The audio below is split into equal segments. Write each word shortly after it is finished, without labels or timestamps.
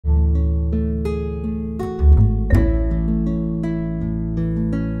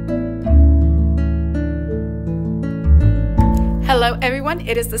Hello everyone,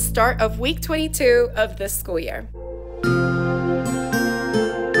 it is the start of week 22 of this school year.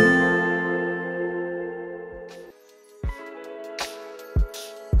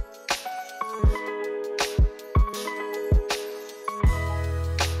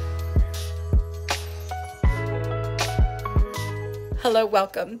 Hello,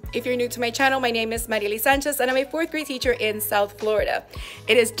 welcome. If you're new to my channel, my name is Mariely Sanchez and I'm a 4th grade teacher in South Florida.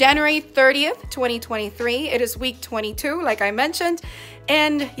 It is January 30th, 2023. It is week 22, like I mentioned.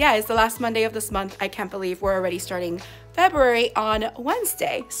 And yeah, it's the last Monday of this month. I can't believe we're already starting February on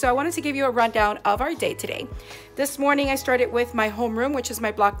Wednesday. So I wanted to give you a rundown of our day today. This morning, I started with my homeroom, which is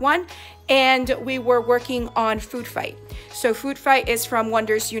my block 1, and we were working on Food Fight. So Food Fight is from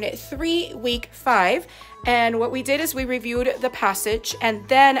Wonders Unit 3, week 5. And what we did is we reviewed the passage and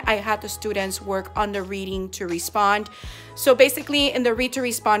then I had the students work on the reading to respond. So basically in the read to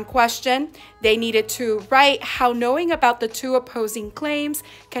respond question, they needed to write how knowing about the two opposing claims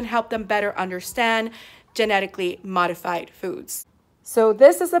can help them better understand genetically modified foods. So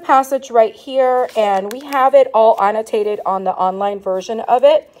this is the passage right here and we have it all annotated on the online version of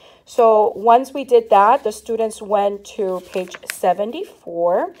it. So once we did that, the students went to page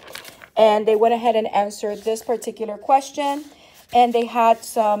 74. And they went ahead and answered this particular question. And they had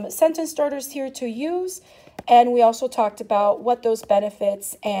some sentence starters here to use. And we also talked about what those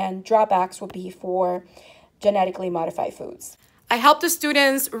benefits and drawbacks would be for genetically modified foods. I helped the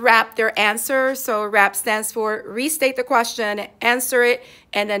students wrap their answer. So wrap stands for restate the question, answer it,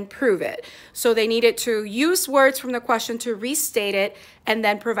 and then prove it. So they needed to use words from the question to restate it and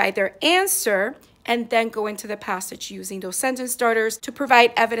then provide their answer, and then go into the passage using those sentence starters to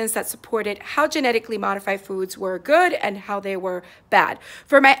provide evidence that supported how genetically modified foods were good and how they were bad.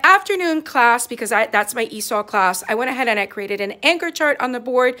 For my afternoon class, because that's my ESOL class, I went ahead and I created an anchor chart on the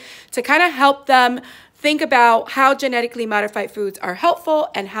board to kind of help them think about how genetically modified foods are helpful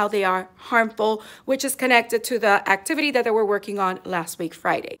and how they are harmful, which is connected to the activity that they were working on last week,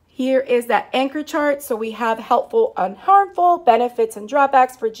 Friday. Here is that anchor chart. So we have helpful and harmful, benefits and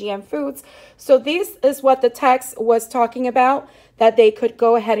drawbacks for GM foods. So this is what the text was talking about that they could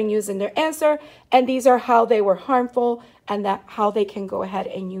go ahead and use in their answer. And these are how they were harmful and that how they can go ahead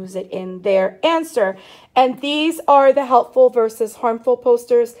and use it in their answer. And these are the helpful versus harmful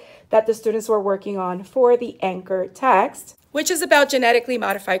posters that the students were working on for the anchor text, which is about genetically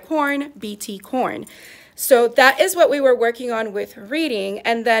modified corn, BT corn. So that is what we were working on with reading.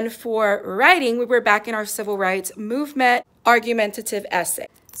 And then for writing, we were back in our civil rights movement argumentative essay.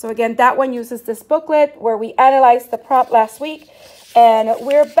 So again, that one uses this booklet where we analyzed the prompt last week. And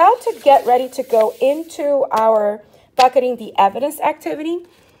we're about to get ready to go into our bucketing the evidence activity.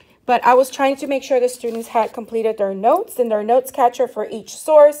 But I was trying to make sure the students had completed their notes and their notes catcher for each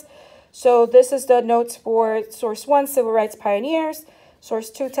source. So this is the notes for source 1, Civil Rights Pioneers, source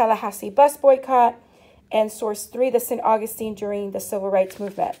 2, Tallahassee Bus Boycott, and source 3, the St. Augustine during the Civil Rights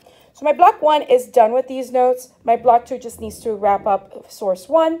Movement. So my block 1 is done with these notes. My block 2 just needs to wrap up source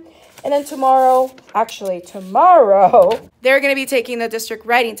 1. And then tomorrow, they're going to be taking the district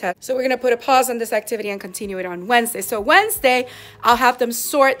writing test. So we're going to put a pause on this activity and continue it on Wednesday. So Wednesday, I'll have them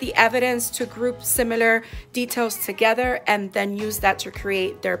sort the evidence to group similar details together and then use that to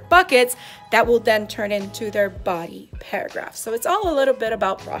create their buckets that will then turn into their body paragraph. So it's all a little bit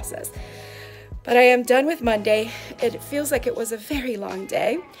about process. But I am done with Monday. It feels like it was a very long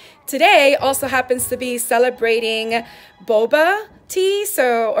day. Today also happens to be celebrating boba tea,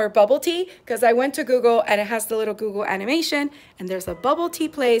 or bubble tea, because I went to Google and it has the little Google animation and there's a bubble tea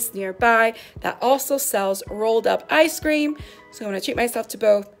place nearby that also sells rolled up ice cream. So I'm gonna treat myself to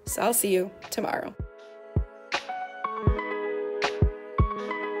both. So I'll see you tomorrow.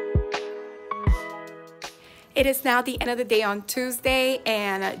 It is now the end of the day on Tuesday,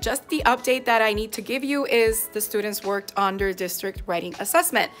 and just the update that I need to give you is the students worked on their district writing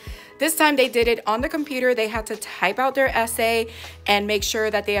assessment. This time they did it on the computer. They had to type out their essay and make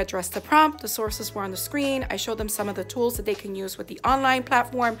sure that they addressed the prompt. The sources were on the screen. I showed them some of the tools that they can use with the online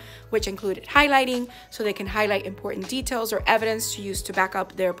platform, which included highlighting, so they can highlight important details or evidence to use to back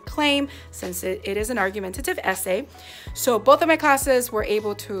up their claim, since it is an argumentative essay. So both of my classes were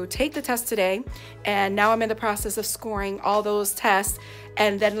able to take the test today, and now I'm in the process of scoring all those tests.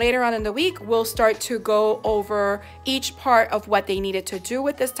 And then later on in the week, we'll start to go over each part of what they needed to do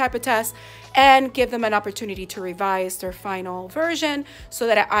with this type of test and give them an opportunity to revise their final version so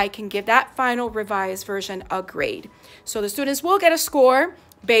that I can give that final revised version a grade. So the students will get a score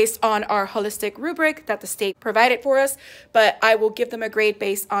based on our holistic rubric that the state provided for us, but I will give them a grade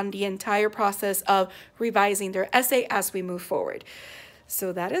based on the entire process of revising their essay as we move forward.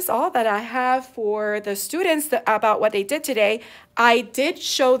 So that is all that I have for the students about what they did today. I did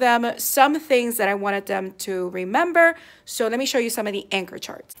show them some things that I wanted them to remember. So let me show you some of the anchor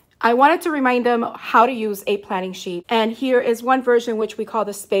charts. I wanted to remind them how to use a planning sheet. And here is one version which we call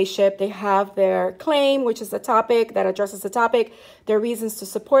the spaceship. They have their claim, which is the topic that addresses the topic, their reasons to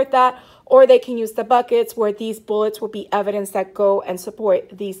support that, or they can use the buckets where these bullets will be evidence that go and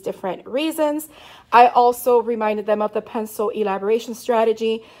support these different reasons. I also reminded them of the pencil elaboration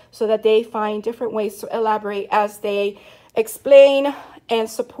strategy so that they find different ways to elaborate as they explain and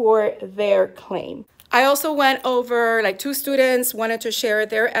support their claim. I also went over, like, 2 students wanted to share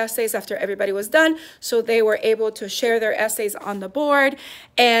their essays after everybody was done, so they were able to share their essays on the board,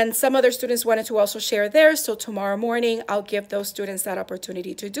 and some other students wanted to also share theirs, so tomorrow morning I'll give those students that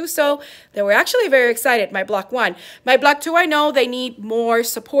opportunity to do so. They were actually very excited, my block 1. My block 2, I know they need more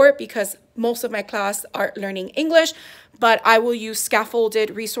support because most of my class are learning English, but I will use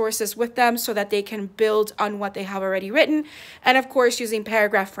scaffolded resources with them so that they can build on what they have already written. And of course, using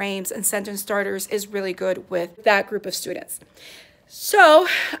paragraph frames and sentence starters is really good with that group of students. So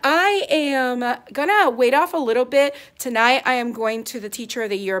I am gonna wait off a little bit. Tonight, I am going to the Teacher of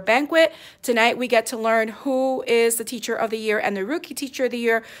the Year banquet. Tonight, we get to learn who is the Teacher of the Year and the Rookie Teacher of the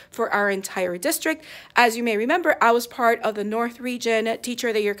Year for our entire district. As you may remember, I was part of the North Region Teacher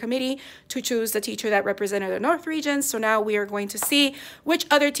of the Year committee to choose the teacher that represented the North Region. So now we are going to see which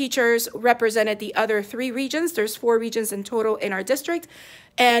other teachers represented the other 3 regions. There's 4 regions in total in our district.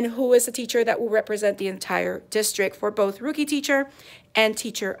 And who is the teacher that will represent the entire district for both Rookie Teacher and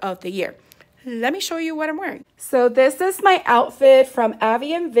Teacher of the Year. Let me show you what I'm wearing. So this is my outfit from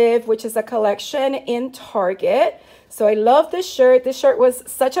Avi and Viv, which is a collection in Target. So I love this shirt. This shirt was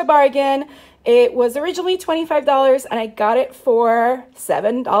such a bargain. It was originally $25 and I got it for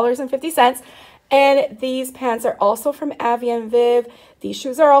 $7.50. And these pants are also from Avi and Viv. These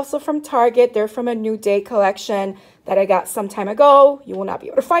shoes are also from Target. They're from a New Day collection that I got some time ago. You will not be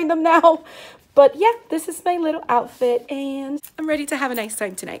able to find them now. But yeah, this is my little outfit and I'm ready to have a nice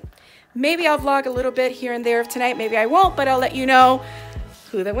time tonight. Maybe I'll vlog a little bit here and there of tonight. Maybe I won't, but I'll let you know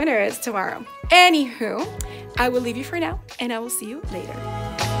who the winner is tomorrow. Anywho, I will leave you for now and I will see you later.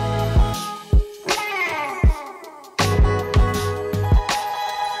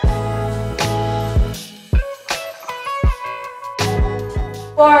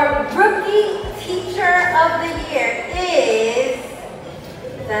 Our Rookie Teacher of the Year is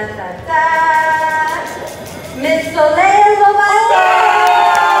Miss Soleil Lovato.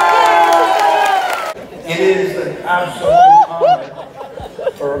 It is an absolute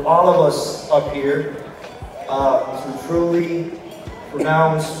honor for all of us up here to truly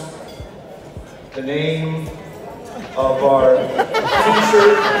pronounce the name of our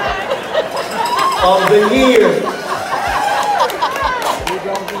Teacher of the Year.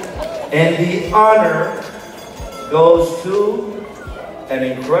 And the honor goes to an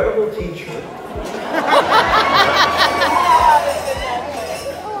incredible teacher.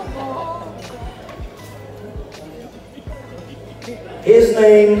 His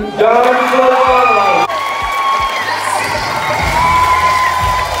name, Don Solano.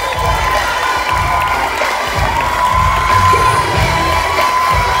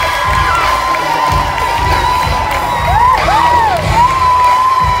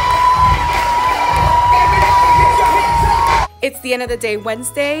 It's the end of the day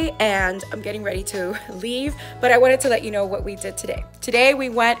Wednesday and I'm getting ready to leave, but I wanted to let you know what we did today. Today we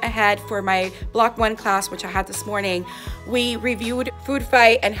went ahead for my block 1 class, which I had this morning. We reviewed Food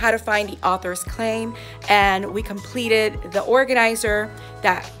Fight and how to find the author's claim, and we completed the organizer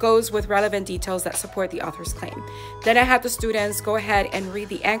that goes with relevant details that support the author's claim. Then I had the students go ahead and read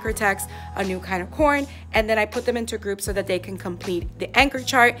the anchor text, A New Kind of Corn, and then I put them into groups so that they can complete the anchor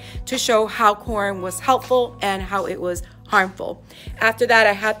chart to show how corn was helpful and how it was harmful. After that,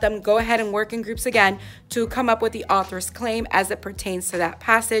 I had them go ahead and work in groups again to come up with the author's claim as it pertains to that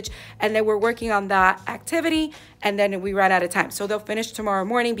passage. And then we're working on that activity and then we ran out of time. So they'll finish tomorrow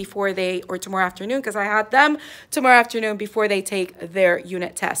morning before they, or tomorrow afternoon, because I had them tomorrow afternoon before they take their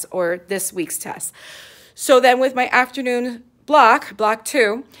unit test or this week's test. So then with my afternoon block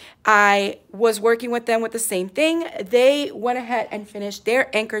 2, I was working with them with the same thing. They went ahead and finished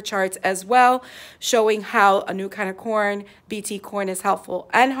their anchor charts as well, showing how a new kind of corn, BT corn, is helpful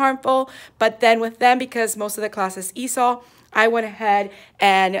and harmful. But then with them, because most of the class is ESOL, I went ahead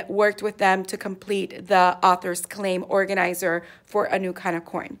and worked with them to complete the author's claim organizer for A New Kind of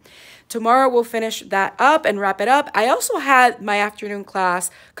Corn. Tomorrow we'll finish that up and wrap it up. I also had my afternoon class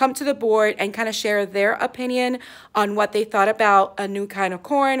come to the board and kind of share their opinion on what they thought about A New Kind of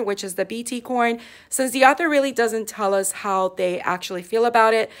Corn, which is the BT corn. Since the author really doesn't tell us how they actually feel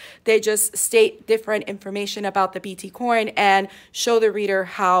about it, they just state different information about the BT corn and show the reader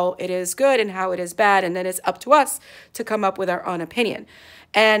how it is good and how it is bad, and then it's up to us to come up with our own opinion.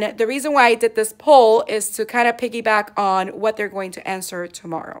 And the reason why I did this poll is to kind of piggyback on what they're going to answer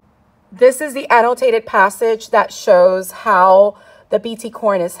tomorrow. This is the annotated passage that shows how the BT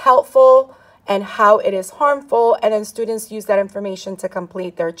corn is helpful and how it is harmful, and then students use that information to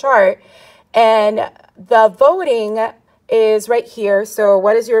complete their chart. And the voting is right here. So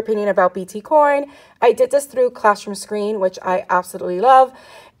what is your opinion about BT corn? I did this through Classroom Screen, which I absolutely love.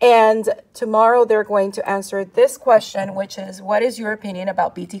 And tomorrow they're going to answer this question, which is, what is your opinion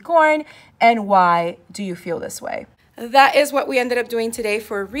about BT corn and why do you feel this way? That is what we ended up doing today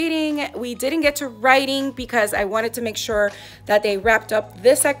for reading. We didn't get to writing because I wanted to make sure that they wrapped up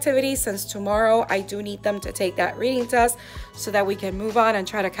this activity, since tomorrow I do need them to take that reading test so that we can move on and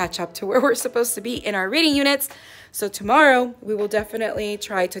try to catch up to where we're supposed to be in our reading units. So tomorrow we will definitely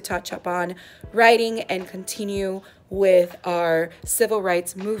try to touch up on writing and continue with our civil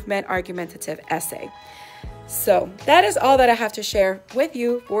rights movement argumentative essay. So that is all that I have to share with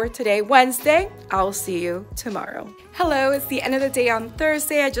you for today, Wednesday. I'll see you tomorrow. Hello, it's the end of the day on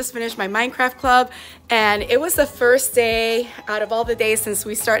Thursday. I just finished my Minecraft club, and it was the first day out of all the days since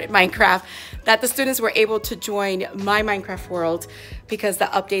we started Minecraft that the students were able to join my Minecraft world, because the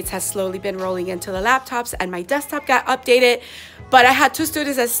updates has slowly been rolling into the laptops and my desktop got updated. But I had 2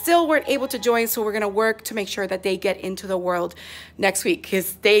 students that still weren't able to join, so we're gonna work to make sure that they get into the world next week,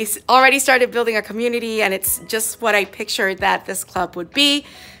 because they already started building a community and it's just what I pictured that this club would be.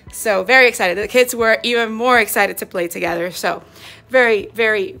 So very excited. The kids were even more excited to play together. So very,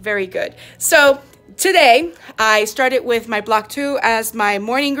 very, very good. So today I started with my Block 2 as my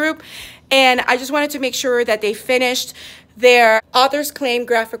morning group, and I just wanted to make sure that they finished their author's claim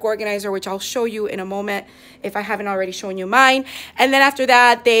graphic organizer, which I'll show you in a moment if I haven't already shown you mine. And then after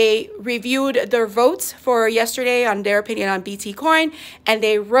that, they reviewed their votes for yesterday on their opinion on BT corn, and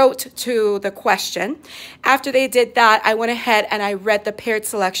they wrote to the question. After they did that, I went ahead and I read the paired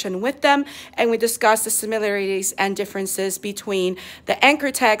selection with them, and we discussed the similarities and differences between the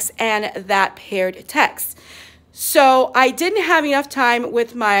anchor text and that paired text. So I didn't have enough time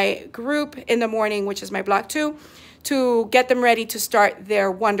with my group in the morning, which is my Block 2, to get them ready to start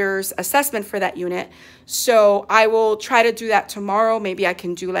their Wonders assessment for that unit. So I will try to do that tomorrow. Maybe I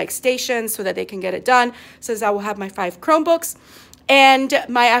can do like stations so that they can get it done, since I will have my 5 Chromebooks. And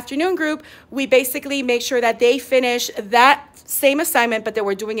my afternoon group, we basically make sure that they finish that same assignment, but they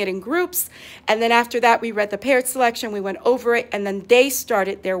were doing it in groups. And then after that, we read the paired selection, we went over it, and then they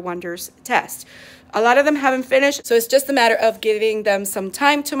started their Wonders test. A lot of them haven't finished, so it's just a matter of giving them some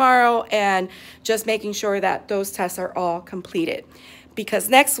time tomorrow and just making sure that those tests are all completed. Because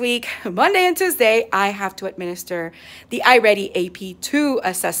next week, Monday and Tuesday, I have to administer the iReady AP2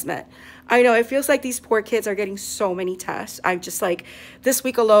 assessment. I know, it feels like these poor kids are getting so many tests. I'm just like, this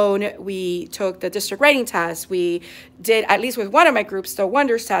week alone, we took the district writing test. We did, at least with one of my groups, the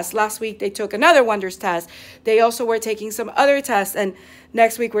Wonders test. Last week, they took another Wonders test. They also were taking some other tests, and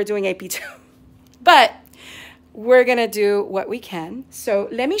next week, we're doing AP2. But we're gonna do what we can. So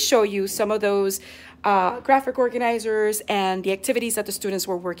let me show you some of those graphic organizers and the activities that the students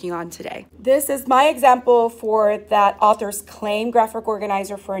were working on today. This is my example for that author's claim graphic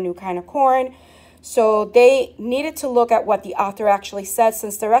organizer for A New Kind of Corn. So they needed to look at what the author actually said,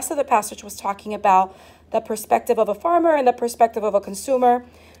 since the rest of the passage was talking about the perspective of a farmer and the perspective of a consumer.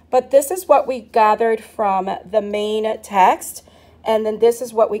 But this is what we gathered from the main text. And then this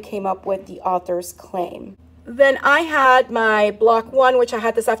is what we came up with the author's claim. Then I had my Block 1, which I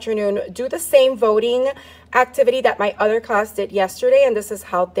had this afternoon, do the same voting activity that my other class did yesterday, and this is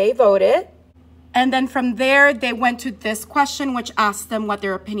how they voted. And then from there, they went to this question, which asked them what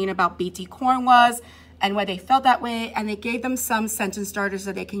their opinion about BT corn was and why they felt that way, and they gave them some sentence starters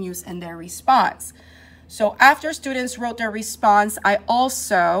that they can use in their response. So after students wrote their response, I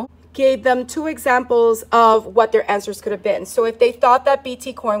also gave them 2 examples of what their answers could have been. So if they thought that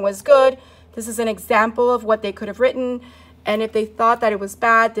BT corn was good, this is an example of what they could have written. And if they thought that it was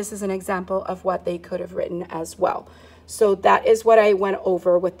bad, this is an example of what they could have written as well. So that is what I went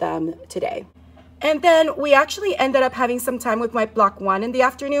over with them today. And then we actually ended up having some time with my Block 1 in the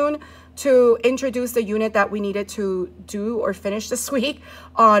afternoon to introduce the unit that we needed to do or finish this week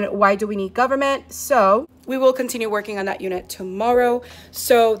on why do we need government. So we will continue working on that unit tomorrow.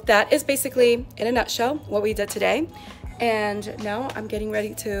 So that is basically, in a nutshell, what we did today. And now I'm getting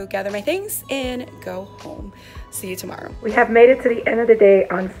ready to gather my things and go home. See you tomorrow. We have made it to the end of the day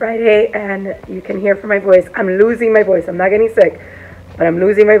on Friday, and you can hear from my voice, I'm losing my voice. I'm not getting sick, but I'm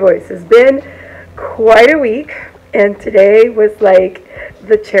losing my voice. It's been quite a week, and today was like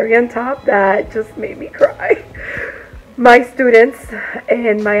the cherry on top that just made me cry. My students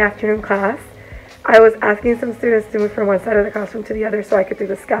in my afternoon class, I was asking some students to move from one side of the classroom to the other so I could do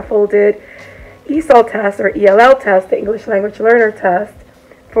the scaffolded ESOL test or ELL test, the English Language Learner test,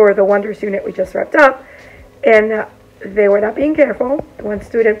 for the Wonders unit we just wrapped up. And they were not being careful. One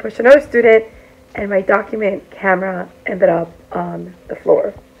student pushed another student, and my document camera ended up on the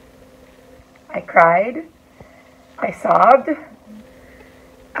floor. I cried. I sobbed.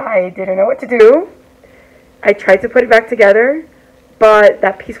 I didn't know what to do. I tried to put it back together, but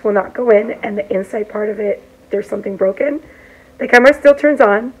that piece will not go in, and the inside part of it, there's something broken. The camera still turns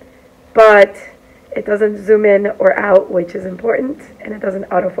on, but it doesn't zoom in or out, which is important, and it doesn't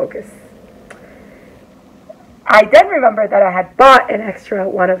autofocus. I then remembered that I had bought an extra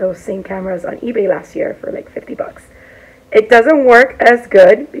one of those same cameras on eBay last year for like 50 bucks. It doesn't work as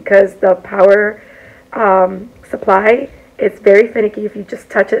good because the power supply, it's very finicky. If you just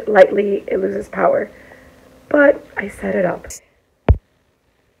touch it lightly, it loses power. But I set it up.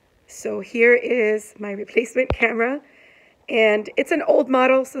 So here is my replacement camera. And it's an old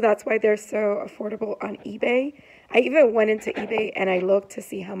model, so that's why they're so affordable on eBay. I even went into eBay and I looked to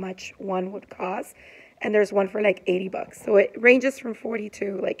see how much one would cost. And there's one for like 80 bucks. So it ranges from 40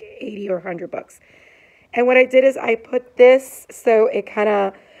 to like 80 or 100 bucks. And what I did is I put this so it kind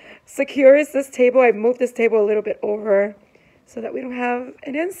of secures this table. I moved this table a little bit over so that we don't have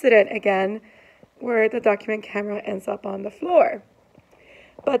an incident again where the document camera ends up on the floor.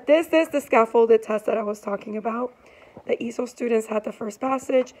 But this is the scaffolded test that I was talking about. The ESOL students had the first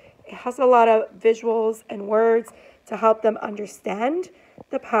passage. It has a lot of visuals and words to help them understand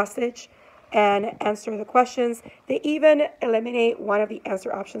the passage and answer the questions. They even eliminate one of the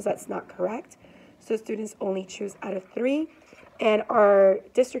answer options that's not correct. So students only choose out of 3. And our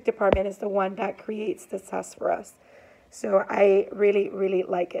district department is the one that creates the test for us. So I really, really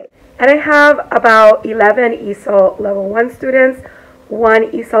like it. And I have about 11 ESOL level 1 students,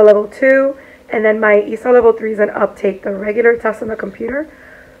 1 ESOL level 2, and then my ESOL level 3s and up take the regular test on the computer.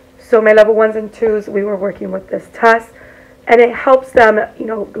 So my level 1s and 2s, we were working with this test. And it helps them, you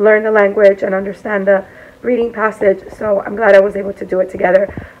know, learn the language and understand the reading passage. So I'm glad I was able to do it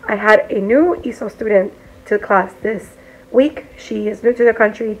together. I had a new ESOL student to class this week. She is new to the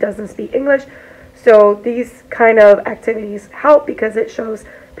country, doesn't speak English. So these kind of activities help because it shows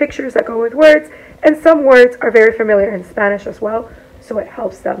pictures that go with words. And some words are very familiar in Spanish as well. So it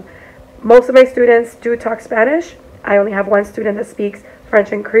helps them. Most of my students do talk Spanish. I only have one student that speaks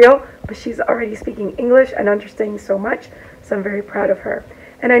French and Creole, but she's already speaking English and understanding so much. So I'm very proud of her.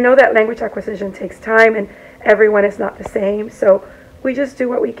 And I know that language acquisition takes time and everyone is not the same. So we just do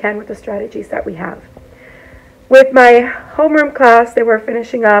what we can with the strategies that we have. With my homeroom class, they were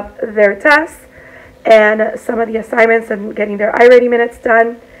finishing up their tests and some of the assignments and getting their iReady minutes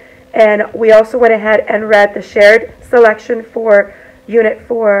done. And we also went ahead and read the shared selection for Unit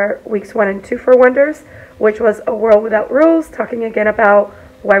 4, Weeks 1 and 2 for Wonders, which was A World Without Rules, talking again about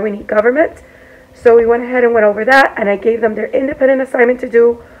why we need government. So we went ahead and went over that, and I gave them their independent assignment to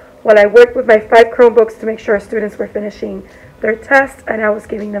do while I worked with my 5 Chromebooks to make sure our students were finishing their tests, and I was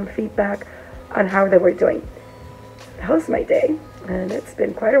giving them feedback on how they were doing. That was my day, and it's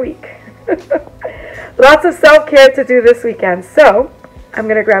been quite a week. Lots of self-care to do this weekend, so I'm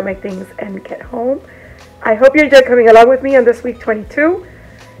going to grab my things and get home. I hope you enjoyed coming along with me on this week 22.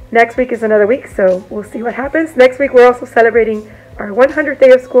 Next week is another week, so we'll see what happens. Next week, we're also celebrating our 100th day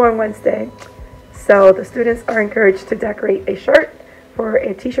of school on Wednesday. So the students are encouraged to decorate a shirt for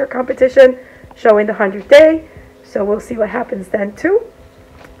a t-shirt competition showing the 100th day. So we'll see what happens then too.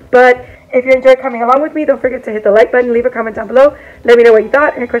 But if you enjoyed coming along with me, don't forget to hit the like button, leave a comment down below. Let me know what you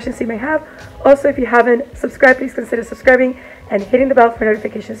thought, any questions you may have. Also, if you haven't subscribed, please consider subscribing and hitting the bell for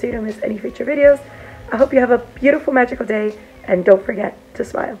notifications so you don't miss any future videos. I hope you have a beautiful, magical day, and don't forget to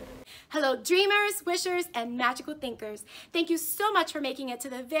smile. Hello dreamers, wishers, and magical thinkers. Thank you so much for making it to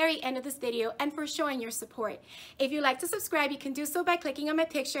the very end of this video and for showing your support. If you'd like to subscribe, you can do so by clicking on my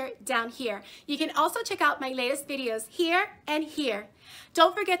picture down here. You can also check out my latest videos here and here.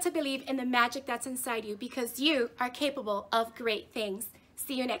 Don't forget to believe in the magic that's inside you because you are capable of great things.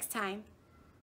 See you next time.